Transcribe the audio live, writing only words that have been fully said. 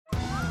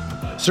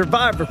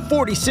Survivor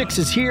 46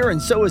 is here, and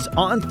so is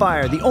On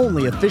Fire, the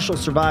only official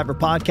Survivor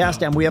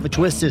podcast, and we have a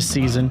twist this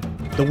season.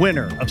 The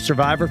winner of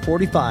Survivor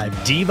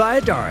 45, Dee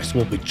Valladares,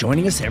 will be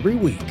joining us every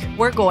week.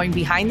 We're going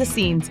behind the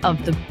scenes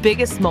of the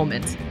biggest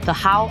moments, the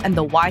how and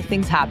the why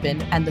things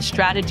happen, and the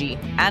strategy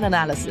and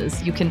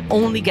analysis you can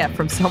only get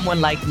from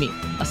someone like me,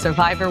 a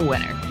Survivor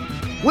winner.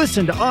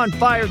 Listen to On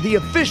Fire, the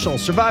official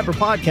Survivor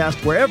podcast,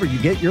 wherever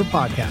you get your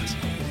podcasts.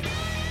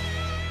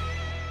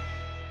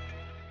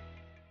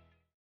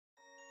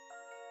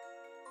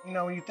 You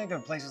know, when you think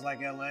of places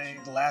like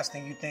LA, the last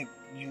thing you think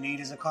you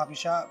need is a coffee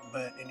shop.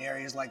 But in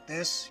areas like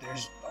this,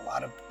 there's a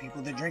lot of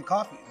people that drink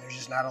coffee. There's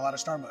just not a lot of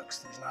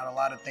Starbucks. There's not a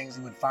lot of things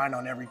you would find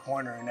on every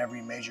corner in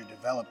every major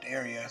developed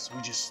area. So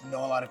we just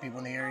know a lot of people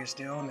in the area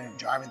still, and they're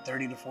driving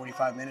 30 to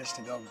 45 minutes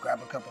to go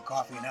grab a cup of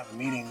coffee and have a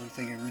meeting. We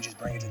figured we'd just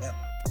bring it to them.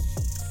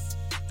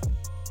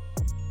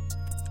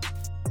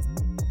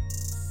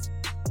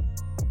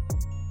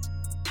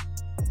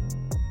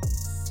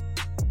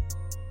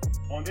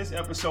 On this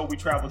episode, we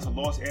traveled to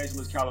Los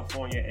Angeles,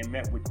 California, and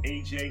met with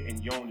Ajay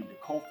and Yonnie, the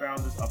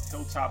co-founders of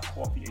Hilltop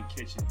Coffee and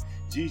Kitchen.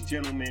 These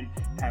gentlemen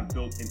have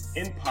built an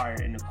empire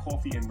in the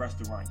coffee and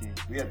restaurant game.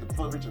 We had the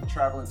privilege of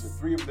traveling to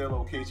 3 of their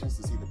locations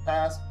to see the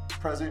past,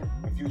 present,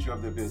 and future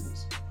of their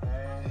business.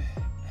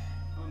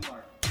 Good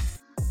luck.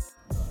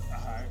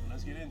 All right,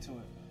 let's get into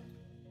it.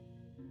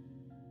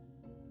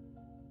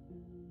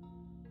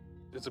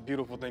 It's a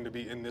beautiful thing to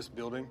be in this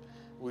building.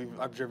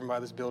 I've driven by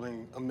this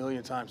building a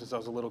million times since I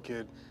was a little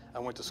kid. I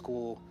went to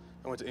school.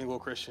 I went to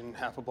Inglewood Christian,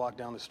 half a block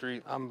down the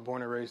street. I'm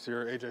born and raised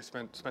here. Ajay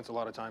spent a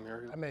lot of time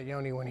here. I met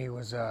Yonnie when he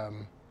was, I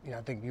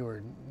think you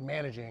were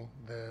managing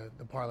the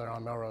parlor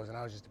on Melrose, and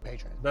I was just a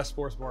patron. Best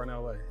sports bar in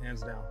LA,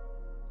 hands down.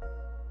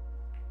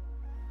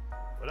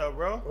 What up,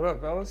 bro? What up,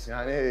 fellas?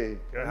 Yonnie.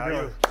 Good, how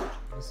you? Good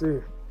to see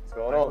you. What's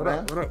going on,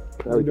 man? What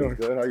up? How you doing?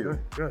 Good, how you?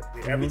 Good.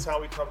 Every time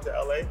we come to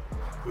LA,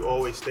 we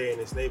always stay in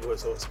this neighborhood,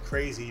 so it's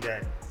crazy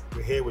that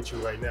we're here with you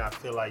right now. I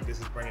feel like this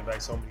is bringing back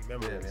so many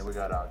memories. Yeah, man, we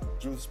got our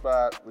juice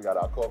spot, we got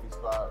our coffee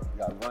spot, we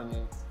got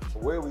Runyon. So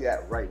where are we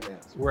at right now?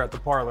 We're at the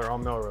Parlor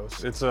on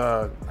Melrose. It's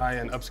a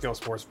high-end upscale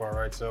sports bar,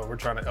 right? So we're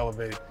trying to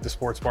elevate the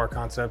sports bar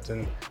concept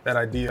and that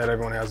idea that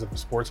everyone has of a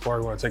sports bar.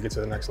 We want to take it to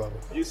the next level.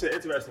 You said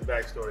interesting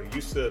backstory. You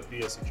used to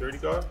be a security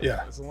guard?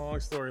 Yeah, it's a long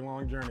story,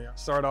 long journey. I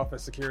started off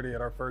as security at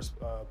our first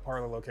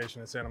Parlor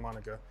location in Santa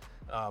Monica.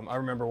 I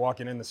remember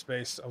walking in the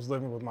space. I was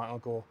living with my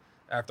uncle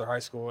after high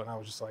school, and I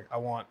was just like, I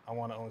want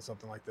to own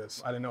something like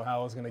this. I didn't know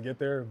how I was going to get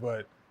there,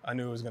 but I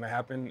knew it was going to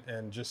happen,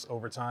 and just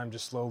over time,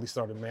 just slowly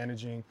started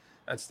managing.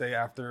 I'd stay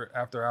after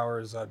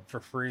hours for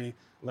free,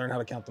 learn how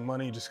to count the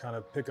money, just kind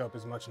of pick up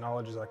as much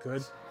knowledge as I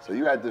could. So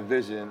you had the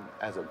vision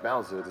as a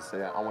bouncer to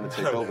say, I want to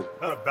take over.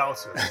 Not a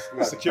bouncer,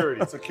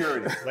 security.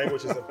 Security.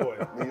 Language is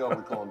important. New York,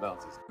 we call them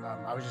bouncers.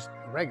 I was just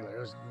regular. It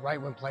was right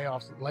when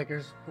playoffs,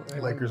 Lakers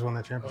won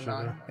that championship,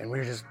 yeah. And we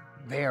were just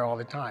there all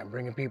the time,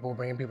 bringing people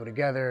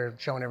together,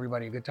 showing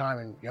everybody a good time.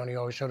 And Yonnie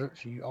always showed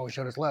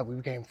us love. We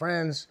became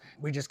friends.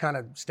 We just kind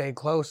of stayed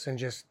close and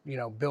just,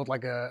 built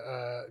like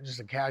just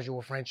a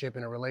casual friendship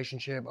and a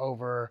relationship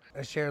over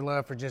a shared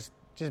love for just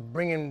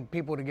bringing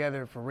people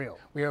together for real.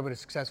 We were able to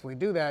successfully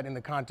do that in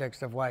the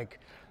context of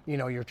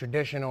your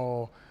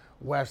traditional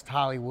West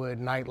Hollywood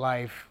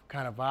nightlife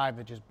kind of vibe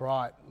that just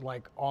brought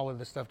all of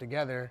this stuff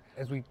together.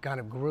 As we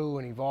kind of grew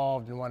and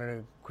evolved and wanted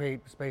to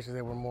create spaces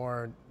that were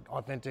more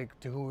authentic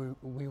to who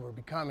we were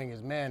becoming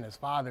as men, as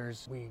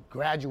fathers, we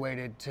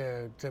graduated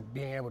to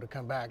being able to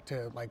come back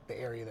to the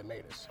area that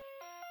made us.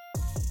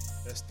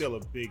 That's still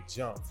a big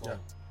jump from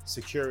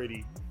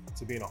security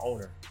to being an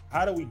owner.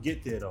 How do we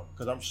get there though?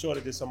 Because I'm sure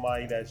that there's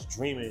somebody that's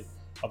dreaming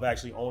of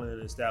actually owning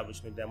an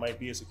establishment that might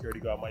be a security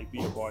guard, might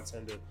be a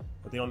bartender,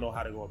 but they don't know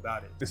how to go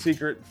about it. The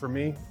secret for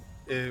me,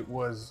 it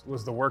was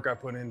the work I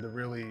put in to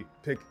really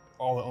pick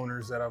all the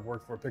owners that I've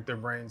worked for, pick their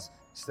brains,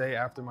 stay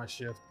after my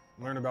shift,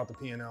 learn about the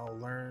P&L,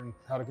 learn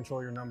how to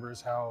control your numbers,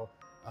 how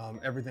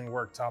everything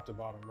worked top to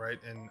bottom, right?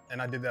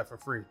 And I did that for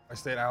free. I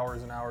stayed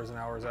hours and hours and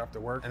hours after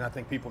work, and I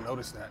think people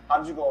noticed that. How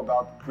did you go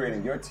about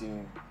creating your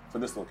team for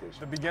this location?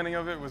 The beginning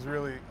of it was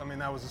really,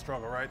 that was a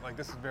struggle, right?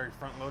 This is very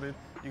front-loaded.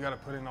 You got to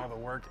put in all the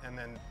work, and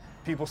then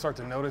people start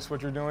to notice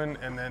what you're doing,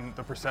 and then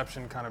the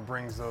perception kind of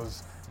brings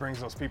those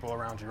people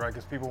around you, right?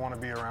 Because people want to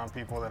be around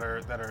people that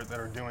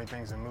are doing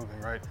things and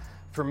moving, right?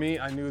 For me,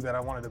 I knew that I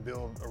wanted to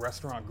build a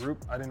restaurant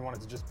group. I didn't want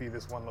it to just be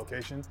this one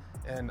location,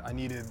 and I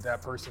needed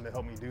that person to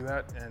help me do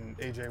that, and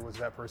Ajay was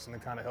that person to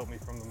kind of help me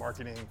from the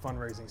marketing,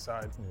 fundraising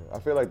side. Yeah, I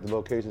feel like the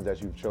locations that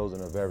you've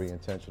chosen are very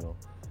intentional.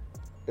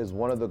 Is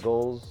one of the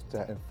goals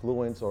to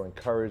influence or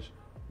encourage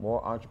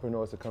more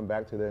entrepreneurs to come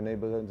back to their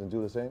neighborhoods and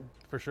do the same?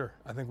 For sure.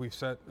 I think we've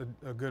set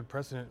a good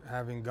precedent,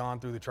 having gone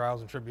through the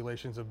trials and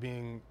tribulations of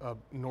being up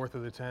north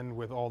of the 10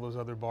 with all those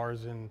other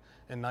bars and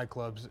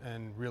nightclubs,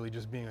 and really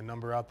just being a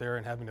number out there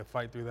and having to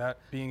fight through that.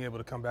 Being able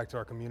to come back to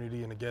our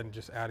community and again,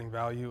 just adding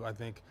value, I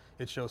think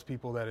it shows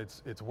people that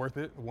it's worth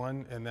it,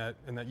 one, and that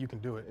you can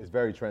do it. It's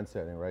very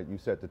trend-setting, right? You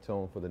set the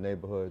tone for the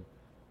neighborhood,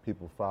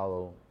 people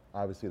follow,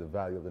 obviously the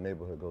value of the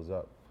neighborhood goes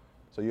up.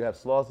 So you have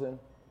Slauson,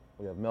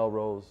 we have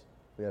Melrose,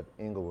 we have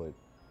Inglewood.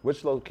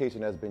 Which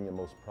location has been your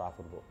most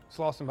profitable?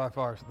 Slauson by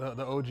far.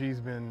 The OG's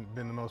been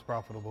the most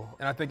profitable.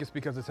 And I think it's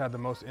because it's had the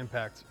most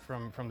impact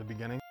from the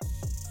beginning.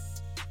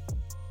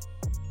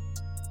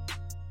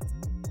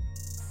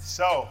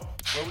 So,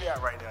 where we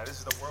at right now? This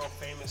is the world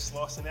famous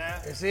Slauson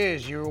Ave. This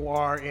is. You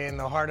are in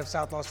the heart of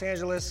South Los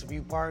Angeles,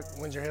 View Park,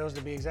 Windsor Hills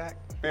to be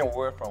exact. Being where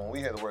we're from, when we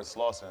hear the word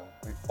Slauson,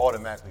 we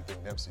automatically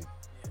think Nipsey.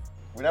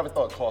 We never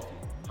thought coffee.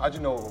 How'd you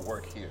know it would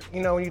work here?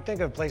 You know, when you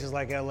think of places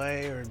like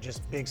LA or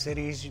just big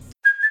cities,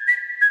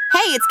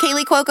 Hey, it's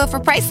Kaylee Cuoco for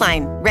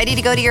Priceline. Ready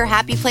to go to your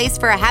happy place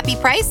for a happy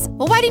price?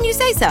 Well, why didn't you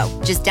say so?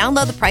 Just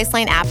download the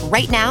Priceline app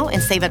right now and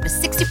save up to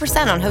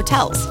 60% on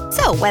hotels.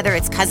 So whether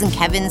it's Cousin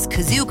Kevin's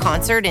Kazoo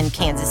Concert in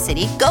Kansas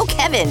City, go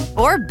Kevin,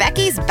 or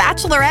Becky's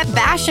Bachelorette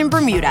Bash in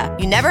Bermuda,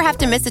 you never have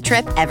to miss a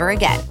trip ever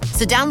again.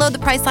 So download the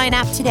Priceline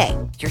app today.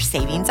 Your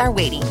savings are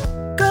waiting.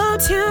 Go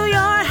to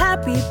your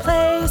happy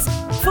place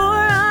for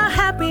a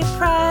happy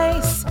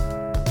price.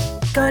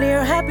 Go to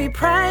your happy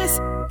price,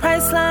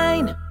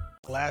 Priceline.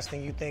 last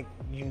thing you think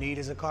you need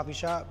is a coffee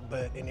shop,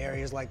 but in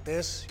areas like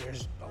this,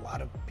 there's a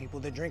lot of people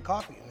that drink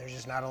coffee, and there's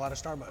just not a lot of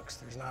Starbucks.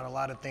 There's not a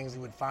lot of things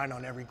you would find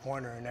on every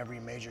corner in every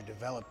major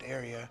developed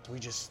area. We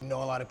just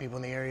know a lot of people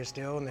in the area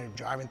still, and they're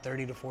driving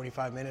 30 to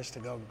 45 minutes to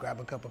go grab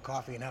a cup of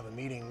coffee and have a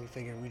meeting. We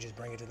figured we just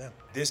bring it to them.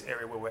 This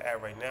area where we're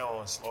at right now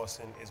on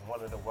Slauson is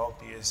one of the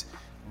wealthiest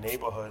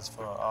neighborhoods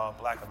for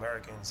Black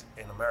Americans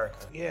in America.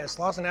 Yeah,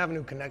 Slauson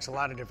Avenue connects a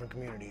lot of different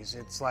communities.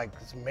 It's like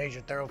it's a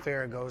major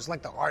thoroughfare. It goes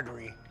like the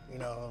artery,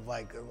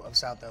 of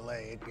South LA.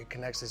 It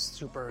connects this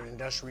super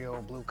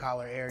industrial,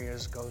 blue-collar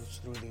areas,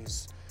 goes through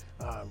these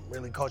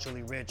really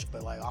culturally rich,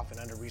 but like often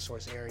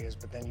under-resourced areas.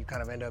 But then you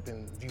kind of end up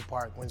in View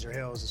Park, Windsor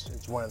Hills.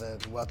 It's one of the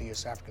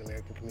wealthiest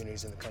African-American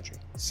communities in the country.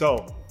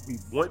 So we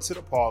went to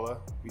the parlor.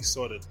 We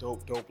saw the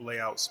dope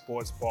layout,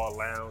 sports bar,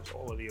 lounge,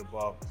 all of the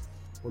above.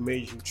 What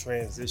made you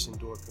transition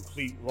to a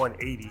complete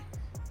 180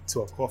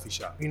 to a coffee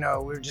shop?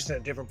 We're just in a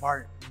different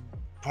part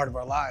of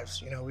our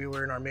lives. We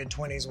were in our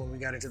mid-20s when we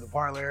got into the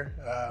parlor.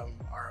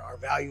 Our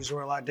values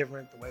were a lot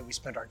different. The way we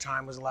spent our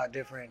time was a lot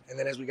different. And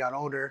then as we got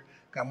older,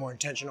 got more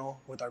intentional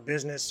with our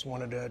business, we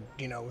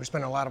were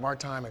spending a lot of our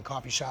time in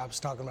coffee shops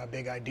talking about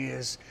big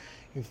ideas.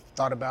 We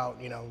thought about,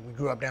 we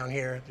grew up down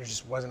here. There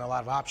just wasn't a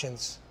lot of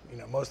options.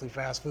 Mostly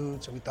fast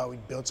food, so we thought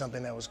we'd build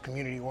something that was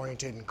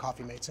community-oriented and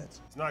coffee made sense.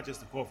 It's not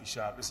just a coffee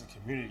shop, it's a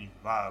community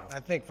vibe. I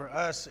think for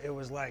us, it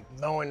was like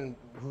knowing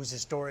who's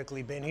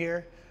historically been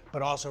here,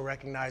 but also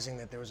recognizing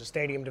that there was a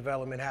stadium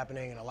development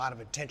happening and a lot of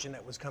attention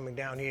that was coming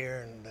down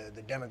here, and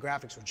the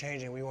demographics were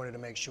changing. We wanted to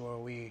make sure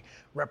we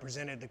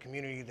represented the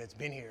community that's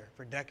been here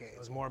for decades. It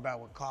was more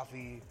about what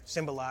coffee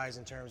symbolized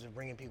in terms of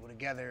bringing people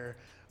together,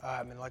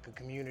 and like a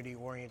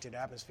community-oriented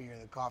atmosphere.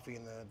 The coffee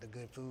and the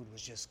good food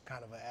was just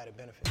kind of an added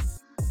benefit.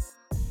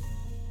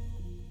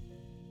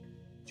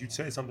 You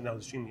said something that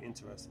was extremely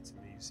interesting to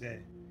me. You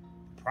said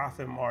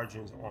profit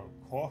margins on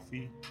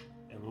coffee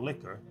and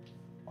liquor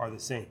are the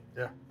same.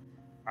 Yeah.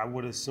 I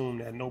would assume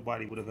that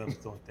nobody would have ever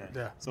thought that.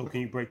 Yeah. So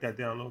can you break that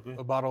down a little bit?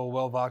 A bottle of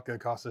well vodka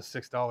costs us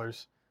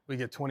 $6. We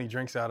get 20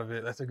 drinks out of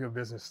it. That's a good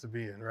business to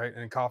be in, right?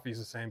 And coffee is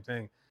the same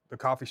thing. The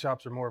coffee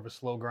shops are more of a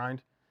slow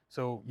grind.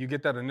 So you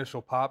get that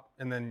initial pop,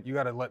 and then you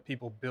got to let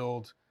people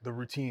build the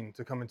routine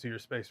to come into your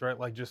space, right?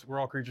 We're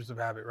all creatures of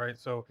habit, right?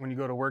 So when you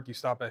go to work, you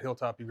stop at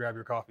Hilltop, you grab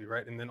your coffee,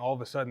 right? And then all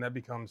of a sudden that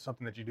becomes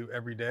something that you do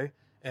every day,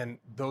 and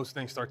those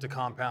things start to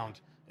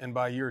compound. And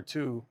by year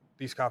 2,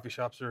 these coffee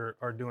shops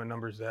are doing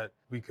numbers that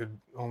we could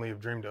only have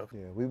dreamed of.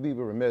 Yeah, we'd be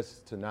remiss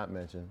to not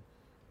mention,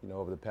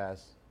 over the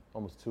past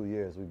almost 2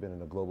 years, we've been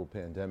in a global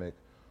pandemic.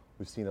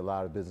 We've seen a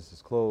lot of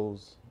businesses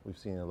close. We've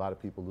seen a lot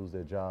of people lose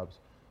their jobs.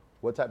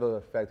 What type of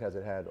effect has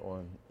it had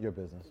on your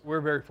business? We're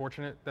very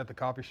fortunate that the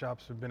coffee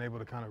shops have been able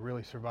to kind of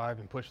really survive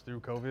and push through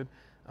COVID.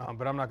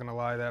 But I'm not going to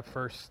lie, that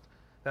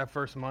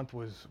first month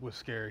was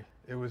scary.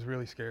 It was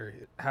really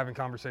scary. Having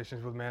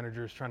conversations with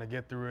managers, trying to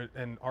get through it.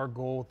 And our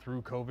goal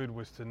through COVID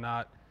was to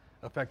not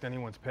affect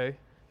anyone's pay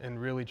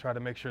and really try to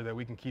make sure that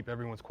we can keep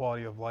everyone's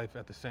quality of life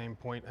at the same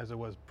point as it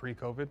was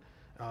pre-COVID.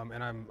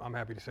 And I'm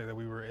happy to say that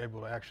we were able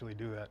to actually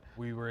do that.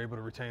 We were able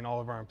to retain all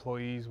of our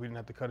employees. We didn't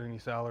have to cut any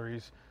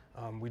salaries.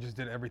 We just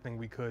did everything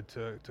we could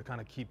to kind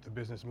of keep the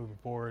business moving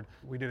forward.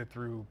 We did it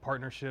through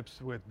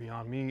partnerships with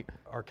Beyond Meat.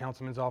 Our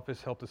councilman's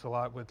office helped us a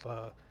lot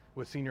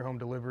with senior home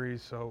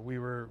deliveries. So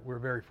we're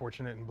very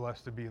fortunate and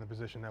blessed to be in the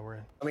position that we're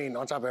in.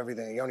 On top of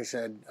everything Yonnie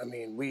said,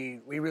 we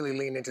really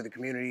leaned into the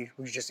community.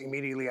 We just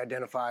immediately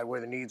identified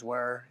where the needs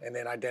were and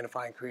then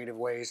identifying creative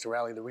ways to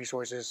rally the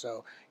resources.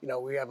 So,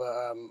 we have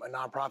a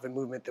nonprofit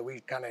movement that we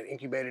kind of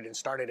incubated and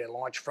started and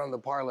launched from the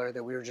parlor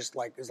that we were just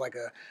like, it's like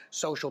a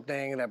social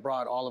thing that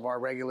brought all of our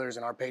regulars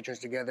and our patrons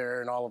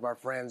together and all of our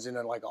friends in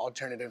a like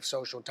alternative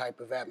social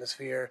type of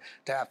atmosphere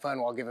to have fun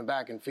while giving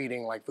back and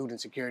feeding like food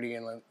insecurity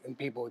and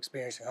people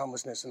experiencing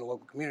homelessness in the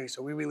local community.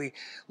 So we really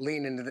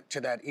leaned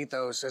into that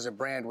ethos as a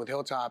brand with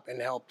Hilltop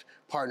and helped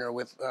partner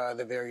with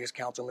the various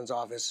councilmen's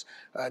office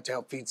to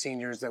help feed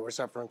seniors that were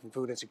suffering from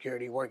food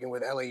insecurity, working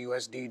with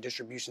LAUSD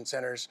distribution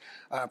centers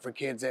for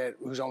kids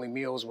whose only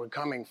meals were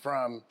coming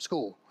from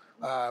school.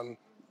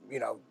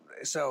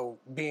 So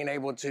being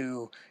able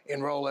to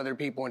enroll other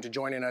people into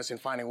joining us and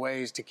finding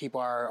ways to keep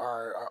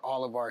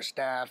all of our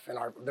staff and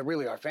our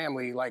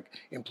family like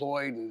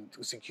employed and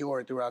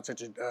secure throughout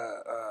such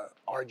a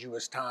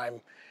arduous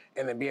time,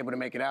 and then be able to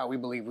make it out, we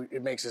believe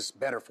it makes us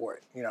better for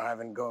it. You know,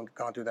 having gone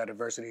through that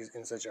adversity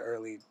in such an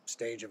early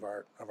stage of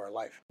our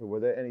life. Were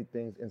there any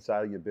things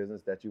inside of your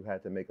business that you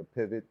had to make a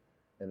pivot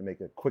and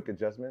make a quick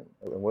adjustment?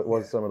 And what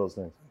was some of those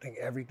things? I think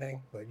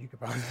everything, but you could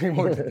probably be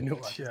more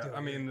nuanced. Yeah,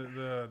 I mean,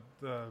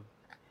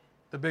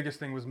 the biggest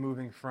thing was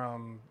moving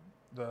from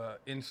the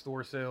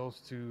in-store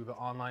sales to the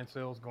online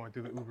sales, going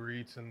through the Uber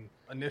Eats, and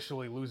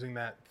initially losing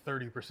that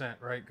 30%,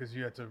 right? Because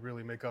you had to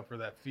really make up for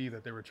that fee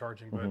that they were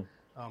charging. But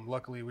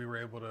luckily, we were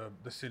able to.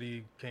 The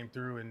city came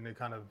through and they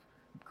kind of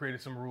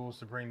created some rules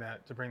to bring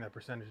that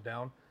percentage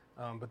down.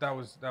 But that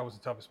was the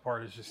toughest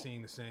part, is just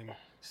seeing the same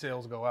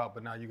sales go out,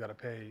 but now you got to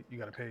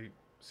pay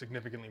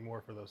significantly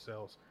more for those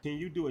sales. Can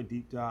you do a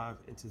deep dive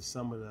into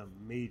some of the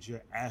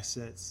major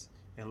assets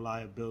and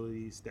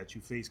liabilities that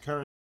you face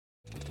currently?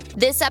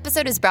 This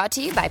episode is brought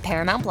to you by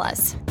Paramount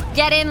Plus.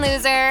 Get in,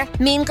 loser!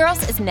 Mean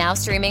Girls is now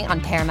streaming on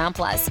Paramount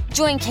Plus.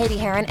 Join Katie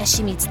Heron as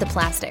she meets the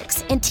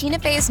plastics in Tina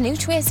Fey's new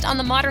twist on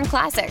the modern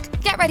classic.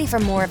 Get ready for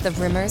more of the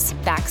rumors,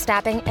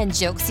 backstabbing, and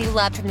jokes you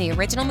loved from the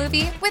original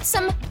movie with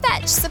some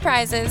fetch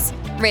surprises.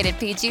 Rated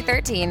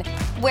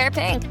PG-13. Wear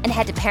pink and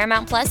head to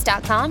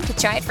ParamountPlus.com to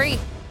try it free.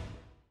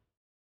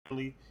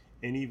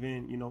 And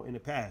even, in the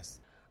past.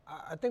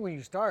 I think when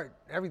you start,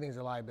 everything's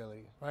a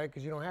liability, right?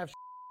 Because you don't have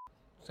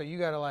so you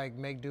got to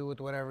make do with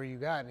whatever you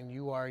got, and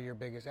you are your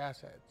biggest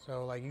asset.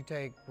 So you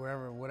take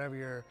whatever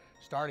your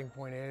starting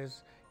point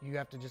is, you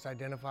have to just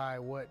identify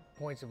what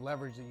points of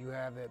leverage that you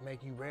have that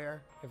make you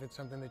rare, if it's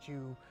something that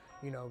you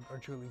are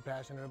truly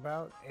passionate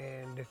about,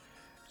 and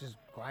just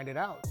grind it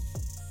out.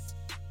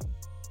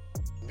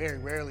 Very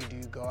rarely do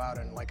you go out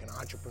in an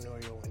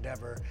entrepreneurial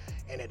endeavor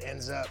and it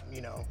ends up,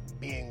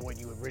 being what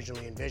you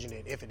originally envisioned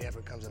it, if it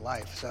ever comes to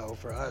life. So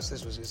for us,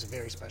 it's a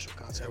very special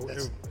concept.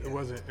 It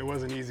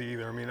wasn't easy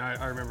either. I mean,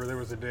 I remember there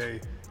was a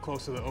day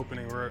close to the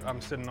opening where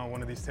I'm sitting on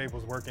one of these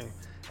tables working,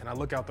 and I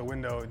look out the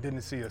window,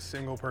 didn't see a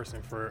single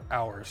person for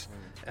hours.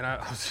 And I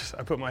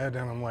put my head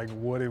down, I'm like,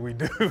 what did we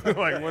do?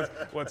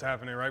 What's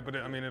happening, right? But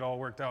it all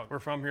worked out. We're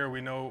from here,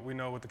 we know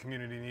what the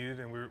community needed,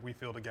 and we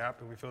filled a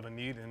gap and we filled a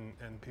need,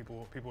 and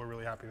people are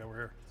really happy that we're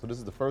here. So this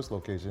is the first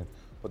location,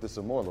 but there's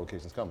some more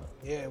locations coming.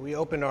 Yeah, we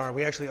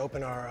actually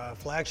opened our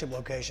flagship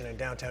location in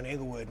downtown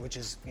Inglewood, which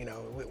is,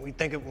 when we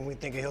think of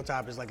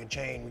Hilltop as like a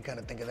chain, we kind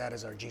of think of that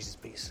as our Jesus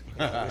piece.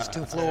 It's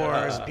 2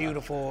 floors,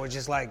 beautiful,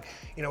 just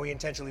we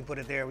intentionally put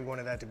it there. We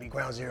wanted that to be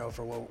ground zero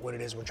for what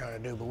it is we're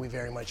trying to do, but we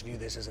very much view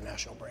this as a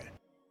national brand.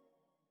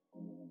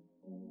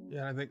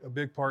 Yeah, I think a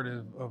big part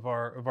of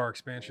our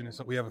expansion is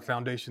that we have a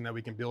foundation that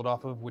we can build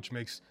off of, which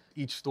makes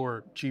each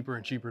store cheaper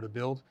and cheaper to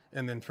build.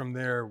 And then from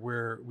there,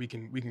 where we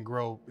can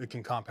grow, it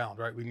can compound,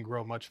 right? We can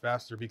grow much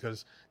faster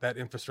because that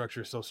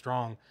infrastructure is so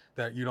strong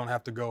that you don't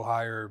have to go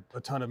hire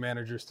a ton of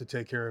managers to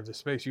take care of the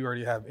space. You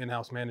already have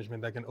in-house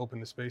management that can open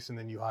the space, and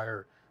then you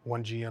hire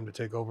one GM to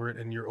take over it,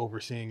 and you're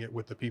overseeing it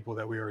with the people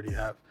that we already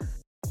have.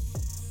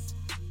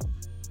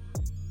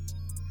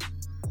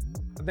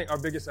 I think our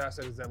biggest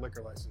asset is that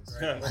liquor license,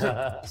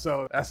 right?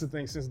 So that's the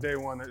thing, since day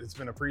one, that it's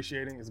been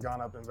appreciating, it's gone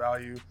up in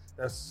value.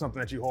 That's something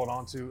that you hold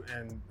on to,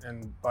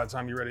 and by the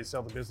time you're ready to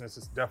sell the business,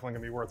 it's definitely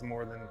gonna be worth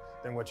more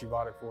than what you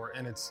bought it for,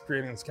 and it's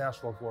creating this cash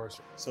flow for us.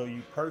 So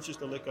you purchased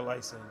the liquor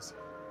license.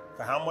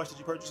 For how much did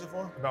you purchase it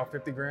for? About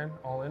 50 grand,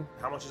 all in.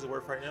 How much is it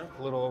worth right now?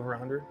 A little over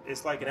 100.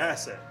 It's like an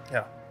asset.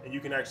 Yeah. And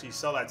you can actually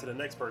sell that to the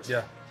next person.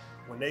 Yeah.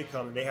 When they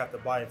come, they have to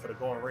buy it for the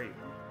going rate.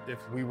 If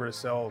we were to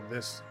sell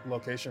this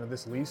location or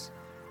this lease,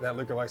 that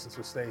liquor license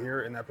would stay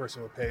here, and that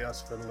person would pay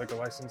us for the liquor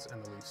license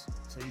and the lease.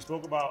 So you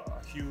spoke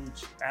about a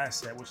huge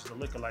asset, which is the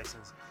liquor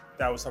license.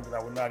 That was something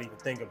I would not even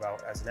think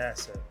about as an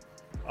asset.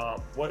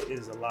 What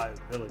is a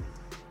liability?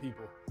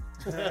 People.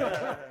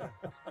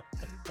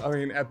 I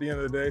mean, at the end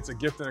of the day, it's a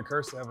gift and a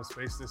curse to have a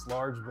space this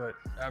large, but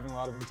having a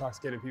lot of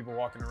intoxicated people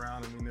walking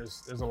around,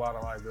 there's a lot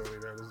of liability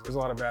there. There's a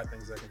lot of bad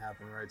things that can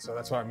happen, right? So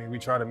that's why, we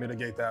try to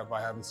mitigate that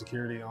by having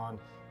security on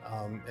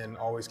and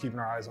always keeping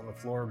our eyes on the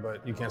floor,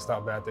 but you can't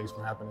stop bad things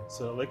from happening.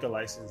 So the liquor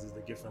license is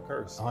the gift and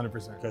curse.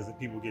 100%. Because the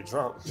people get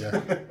drunk, yeah,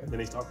 and then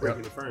they start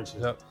breaking the furniture.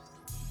 Yep.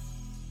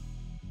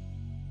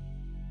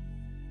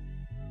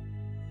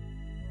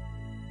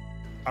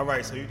 All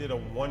right, so you did a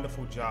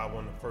wonderful job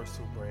on the first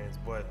 2 brands,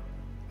 but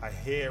I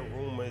hear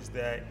rumors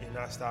that you're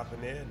not stopping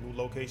there, new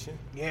location?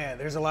 Yeah,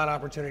 there's a lot of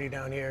opportunity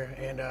down here,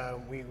 and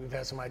we've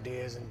had some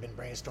ideas and been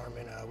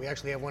brainstorming. We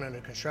actually have one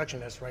under construction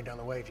that's right down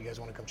the way if you guys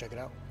want to come check it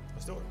out.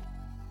 Let's do it.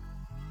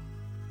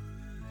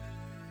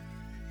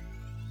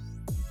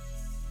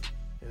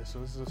 Yeah, so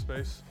this is a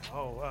space.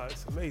 Oh, wow,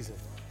 it's amazing.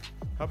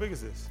 How big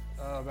is this?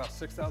 About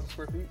 6,000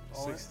 square feet.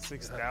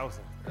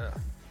 6,000. Yeah.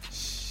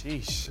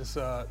 Sheesh.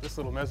 This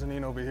little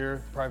mezzanine over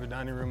here, private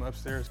dining room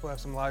upstairs. We'll have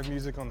some live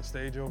music on the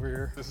stage over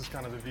here. This is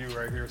kind of the view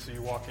right here. So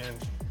you walk in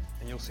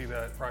and you'll see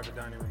that private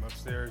dining room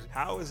upstairs.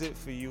 How is it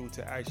for you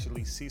to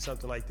actually see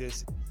something like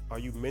this? Are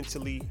you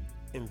mentally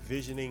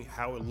envisioning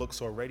how it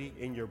looks already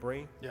in your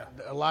brain? Yeah.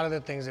 A lot of the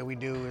things that we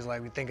do is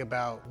like we think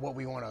about what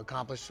we want to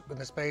accomplish in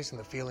the space and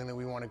the feeling that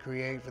we want to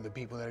create for the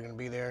people that are going to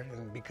be there.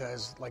 And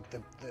because like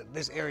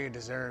this area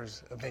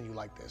deserves a venue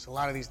like this. A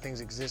lot of these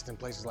things exist in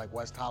places like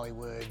West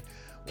Hollywood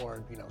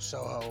or, you know,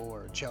 Soho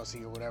or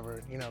Chelsea or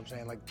whatever, you know what I'm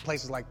saying? Like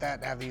places like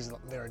that have these,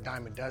 they're a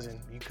dime a dozen.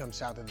 You come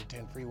south of the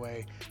 10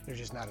 freeway, they're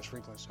just not as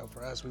frequent. So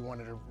for us, we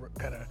wanted to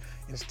kind of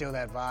instill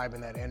that vibe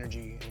and that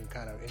energy and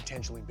kind of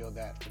intentionally build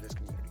that for this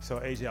community. So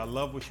AJ, I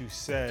love what you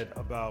said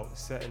about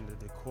setting the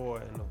decor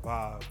and the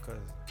vibe,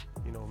 because,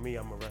 you know, me,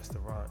 I'm a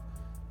restaurant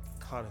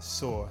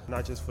connoisseur,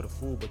 not just for the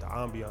food, but the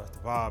ambiance, the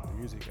vibe, the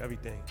music,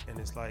 everything. And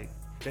it's like,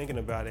 thinking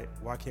about it,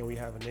 why can't we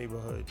have a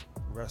neighborhood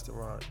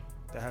restaurant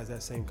that has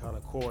that same kind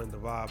of core and the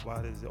vibe?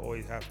 Why does it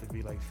always have to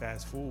be like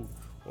fast food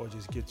or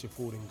just get your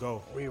food and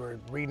go? We were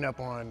reading up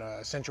on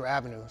Central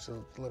Avenue,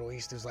 so Little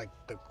East is like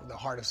the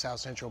heart of South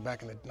Central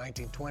back in the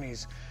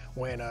 1920s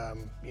when,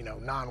 you know,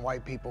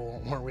 non-white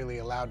people weren't really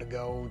allowed to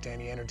go to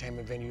any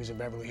entertainment venues in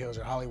Beverly Hills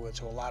or Hollywood,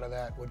 so a lot of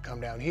that would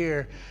come down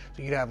here.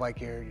 So you'd have like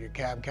your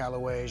Cab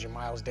Callaways, your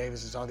Miles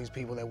Davises, all these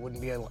people that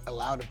wouldn't be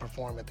allowed to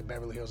perform at the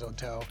Beverly Hills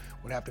Hotel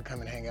would have to come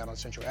and hang out on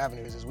Central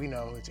Avenue. As we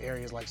know, it's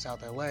areas like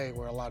South LA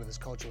where a lot of this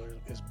culture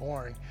is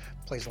born,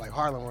 places like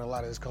Harlem where a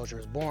lot of this culture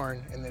is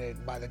born, and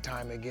then by the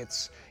time it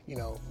gets, you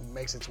know,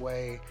 makes its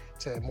way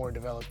to more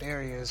developed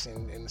areas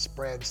and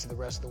spreads to the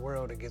rest of the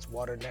world, it gets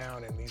watered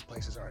down, and these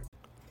places aren't.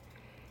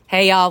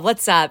 Hey y'all,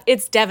 what's up?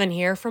 It's Devin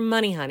here from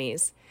Money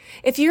Honeys.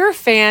 If you're a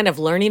fan of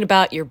learning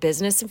about your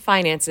business and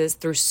finances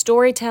through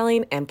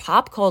storytelling and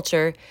pop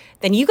culture,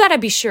 then you gotta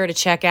be sure to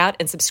check out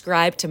and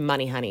subscribe to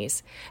Money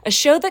Honeys, a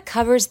show that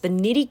covers the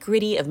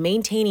nitty-gritty of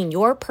maintaining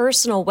your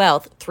personal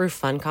wealth through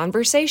fun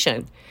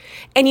conversation.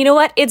 And you know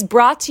what? It's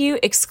brought to you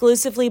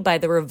exclusively by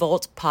the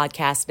Revolt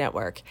Podcast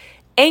Network,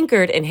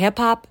 anchored in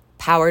hip-hop,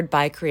 powered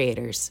by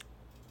creators.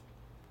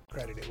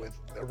 Credited with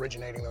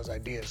originating those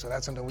ideas. So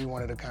that's something we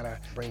wanted to kind of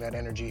bring that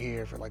energy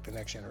here for like the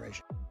next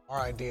generation.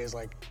 Our idea is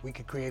like we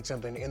could create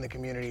something in the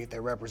community that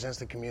represents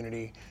the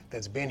community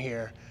that's been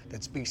here,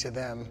 that speaks to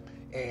them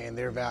and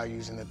their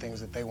values and the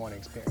things that they want to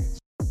experience.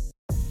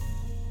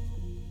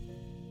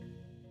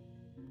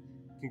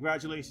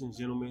 Congratulations,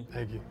 gentlemen.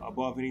 Thank you.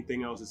 Above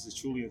anything else, this is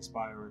truly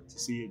inspiring to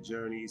see your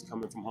journeys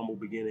coming from humble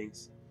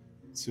beginnings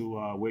to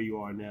where you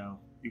are now.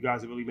 You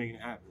guys are really making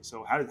it happen.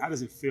 So how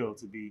does it feel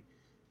to be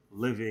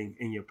living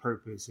in your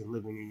purpose and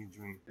living in your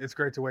dream? It's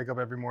great to wake up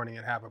every morning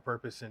and have a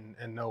purpose and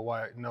know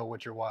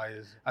what your why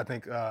is. I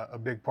think a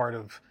big part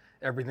of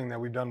everything that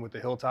we've done with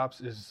the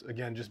Hilltops is,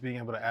 again, just being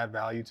able to add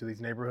value to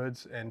these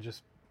neighborhoods and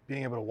just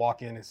being able to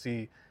walk in and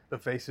see the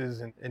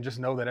faces and just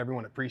know that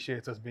everyone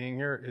appreciates us being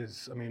here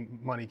is, I mean,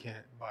 money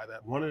can't buy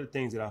that. One of the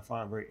things that I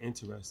find very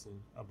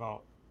interesting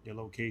about your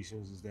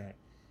locations is that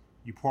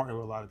you partner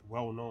with a lot of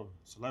well-known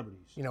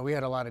celebrities. You know, we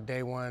had a lot of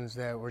day ones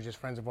that were just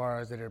friends of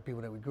ours that are people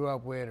that we grew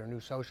up with or knew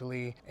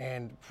socially.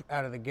 And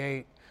out of the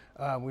gate,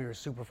 we were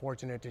super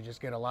fortunate to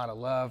just get a lot of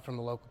love from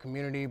the local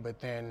community. But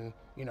then,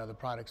 you know, the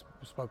product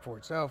spoke for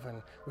itself,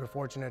 and we were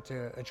fortunate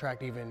to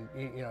attract even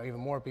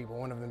more people.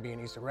 One of them being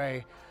Issa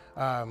Rae,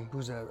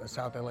 who's a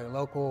South LA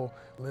local,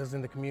 lives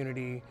in the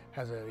community,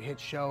 has a hit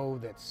show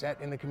that's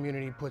set in the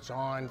community, puts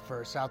on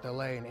for South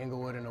LA and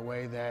Inglewood in a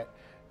way that,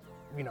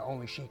 you know,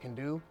 only she can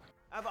do.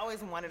 I've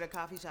always wanted a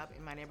coffee shop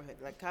in my neighborhood.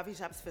 Like, coffee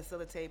shops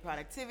facilitate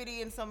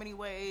productivity in so many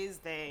ways.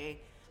 They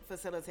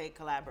facilitate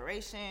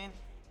collaboration.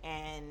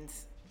 And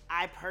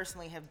I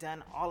personally have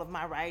done all of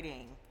my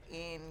writing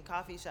in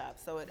coffee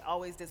shops. So it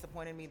always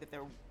disappointed me that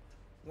there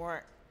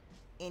weren't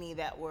any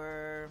that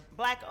were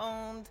Black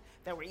owned,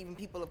 that were even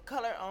people of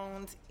color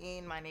owned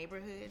in my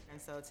neighborhood.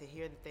 And so to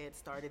hear that they had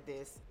started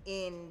this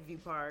in View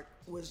Park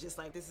was just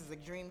like, this is a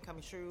dream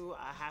come true.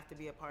 I have to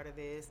be a part of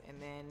this. And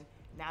then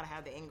now to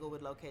have the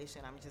Inglewood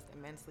location, I'm just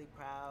immensely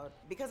proud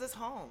because it's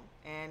home.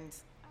 And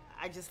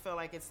I just feel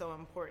like it's so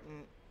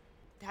important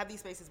to have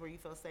these spaces where you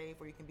feel safe,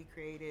 where you can be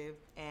creative,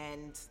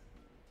 and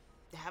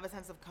to have a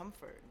sense of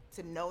comfort,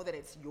 to know that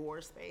it's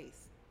your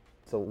space.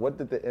 So what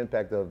did the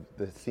impact of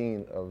the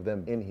scene of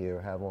them in here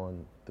have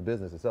on the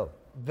business itself?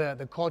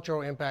 The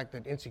cultural impact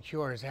that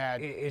Insecure has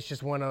had, it's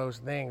just one of those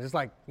things. It's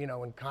like, you know,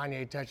 when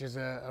Kanye touches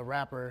a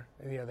rapper,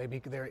 you know,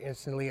 they're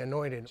instantly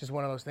anointed. It's just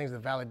one of those things, the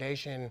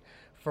validation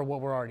for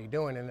what we're already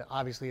doing. And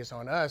obviously it's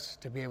on us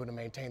to be able to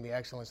maintain the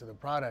excellence of the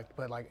product,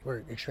 but like,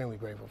 we're extremely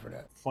grateful for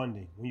that.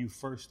 Funding, when you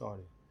first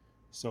started.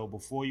 So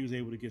before you was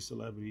able to get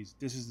celebrities,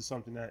 this is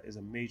something that is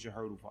a major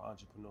hurdle for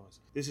entrepreneurs.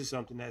 This is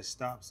something that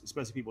stops,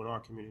 especially people in our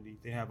community.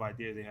 They have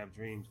ideas, they have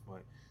dreams,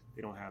 but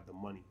they don't have the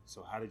money.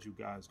 So how did you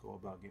guys go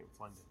about getting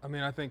funded? I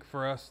mean, I think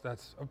for us,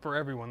 for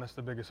everyone, that's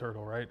the biggest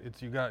hurdle, right?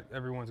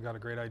 Everyone's got a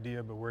great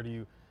idea, but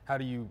how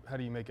do you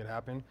make it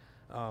happen?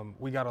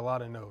 We got a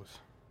lot of no's,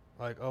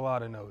 like a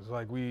lot of no's.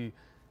 Like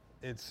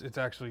it's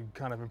actually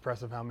kind of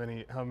impressive how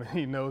many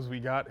no's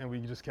we got, and we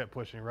just kept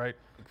pushing, right?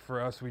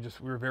 For us, we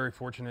were very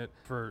fortunate.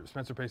 For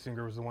Spencer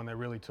Paysinger was the one that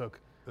really took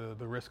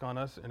the risk on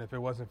us, and if it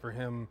wasn't for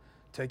him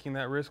taking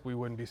that risk, we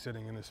wouldn't be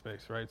sitting in this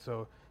space, right?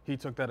 So he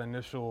took that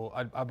initial,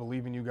 I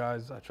believe in you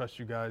guys, I trust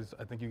you guys,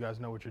 I think you guys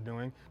know what you're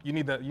doing. You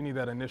need that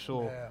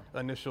initial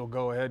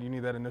go ahead, you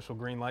need that initial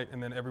green light,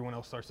 and then everyone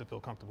else starts to feel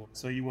comfortable.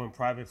 So you want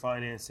private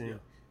financing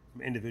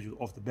from individuals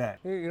off the bat?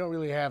 You don't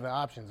really have the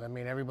options. I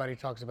mean, everybody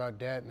talks about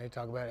debt and they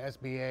talk about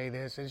SBA,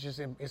 this.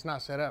 It's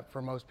not set up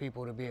for most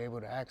people to be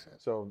able to access.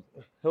 So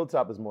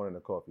Hilltop is more than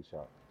a coffee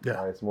shop. Yeah.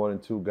 Right? It's more than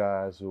two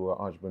guys who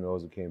are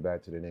entrepreneurs who came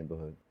back to their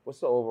neighborhood. What's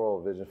the overall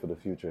vision for the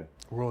future?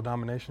 World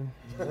domination.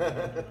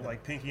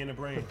 Like Pinky in the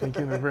Brain.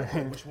 Pinky in the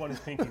Brain. Which one is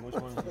Pinky? Which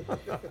one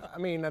is I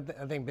mean, I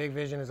think big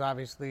vision is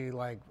obviously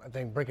I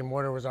think brick and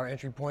mortar was our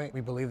entry point.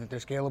 We believe that they're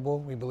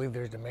scalable. We believe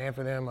there's demand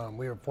for them.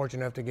 We were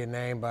fortunate enough to get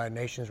named by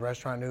Nation's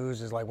Restaurant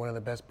News as one of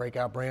the best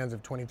breakout brands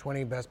of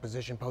 2020, best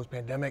position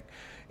post-pandemic.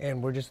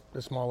 And we're just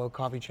a small little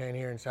coffee chain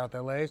here in South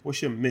LA.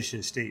 What's your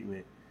mission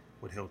statement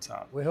with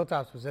Hilltop? With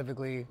Hilltop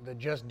specifically, the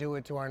just do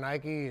it to our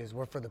Nike is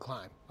we're for the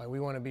climb. We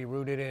want to be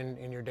rooted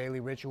in your daily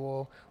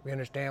ritual. We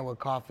understand what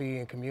coffee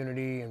and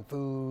community and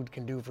food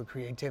can do for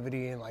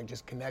creativity and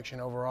just connection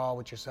overall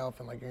with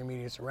yourself and your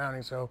immediate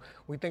surroundings. So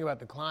we think about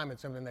the climb as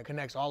something that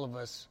connects all of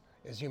us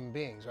as human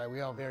beings, right?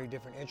 We all have very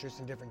different interests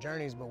and different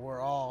journeys, but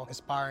we're all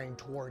aspiring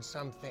towards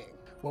something.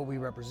 What we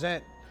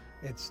represent,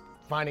 it's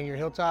finding your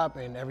hilltop,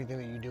 and everything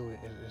that you do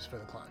is for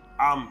the climb.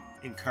 I'm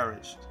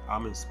encouraged.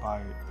 I'm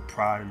inspired. The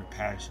pride and the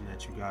passion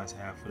that you guys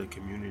have for the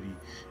community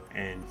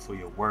and for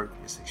your work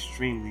is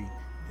extremely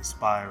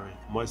inspiring.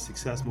 Much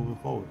success moving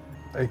forward.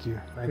 Thank you.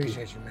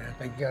 Appreciate you, man.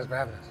 Thank you guys for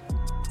having us.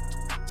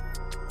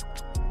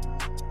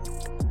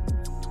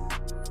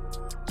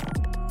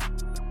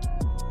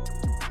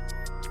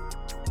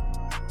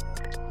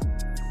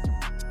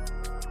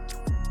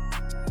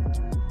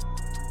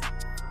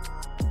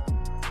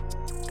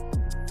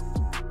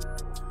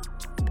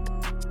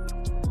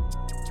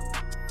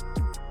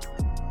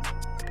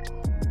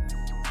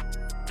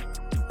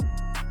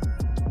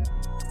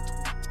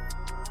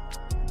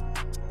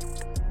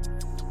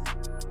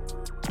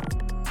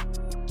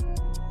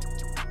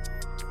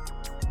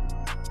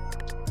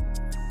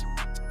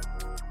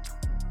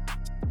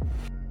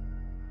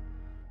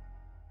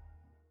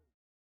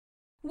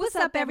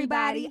 What's up,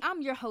 everybody?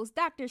 I'm your host,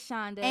 Dr.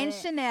 Shonda. And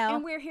Chanel.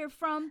 And we're here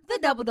from The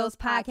Double Dose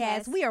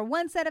Podcast. We are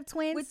one set of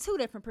twins with two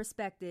different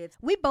perspectives.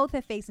 We both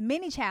have faced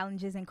many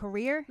challenges in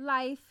career,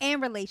 life,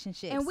 and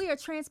relationships. And we are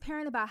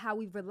transparent about how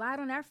we've relied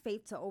on our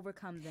faith to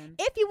overcome them.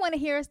 If you want to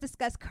hear us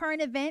discuss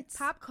current events,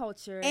 pop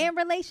culture, and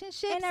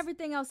relationships, and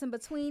everything else in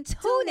between,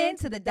 tune in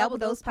to the Double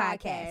Dose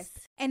Podcast.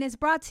 And it's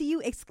brought to you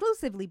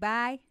exclusively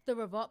by the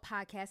Revolt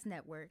Podcast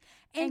Network.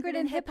 Anchored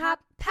in hip-hop,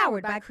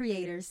 powered by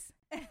creators.